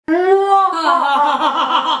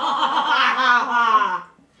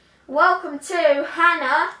to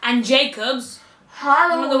Hannah and Jacob's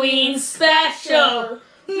Halloween special.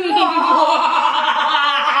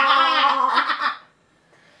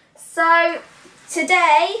 So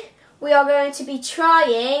today we are going to be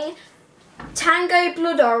trying Tango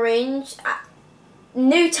Blood Orange,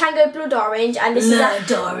 new Tango Blood Orange, and this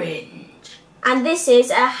is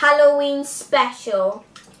a Halloween special.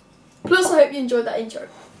 Plus, I hope you enjoyed that intro.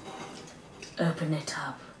 Open it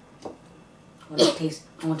up. I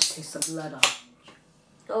want to taste the blood orange.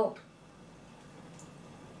 Oh.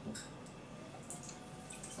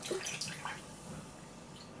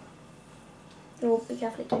 Oh, be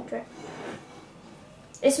careful, don't drip.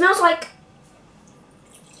 It smells like...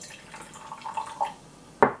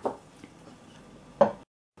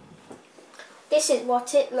 This is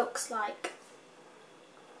what it looks like.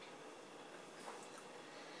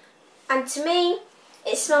 And to me,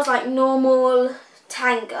 it smells like normal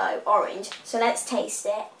Tango orange. So let's taste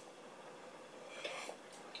it.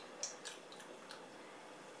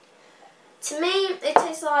 To me, it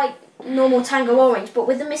tastes like normal Tango orange, but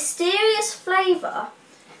with a mysterious flavour.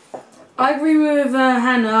 I agree with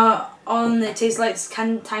Hannah on it tastes like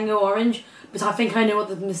Tango orange, but I think I know what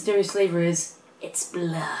the mysterious flavour is. It's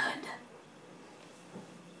blood.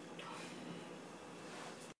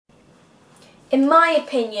 In my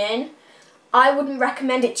opinion, I wouldn't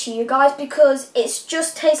recommend it to you guys because it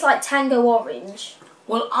just tastes like Tango orange.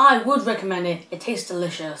 Well, I would recommend it. It tastes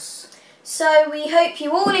delicious. So we hope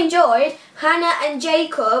you all enjoyed Hannah and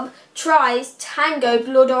Jacob tries Tango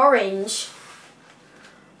Blood Orange.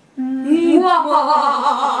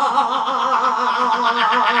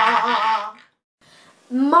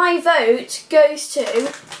 My vote goes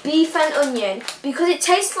to beef and onion because it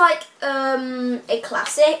tastes like a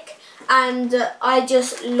classic, and I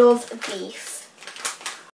just love beef.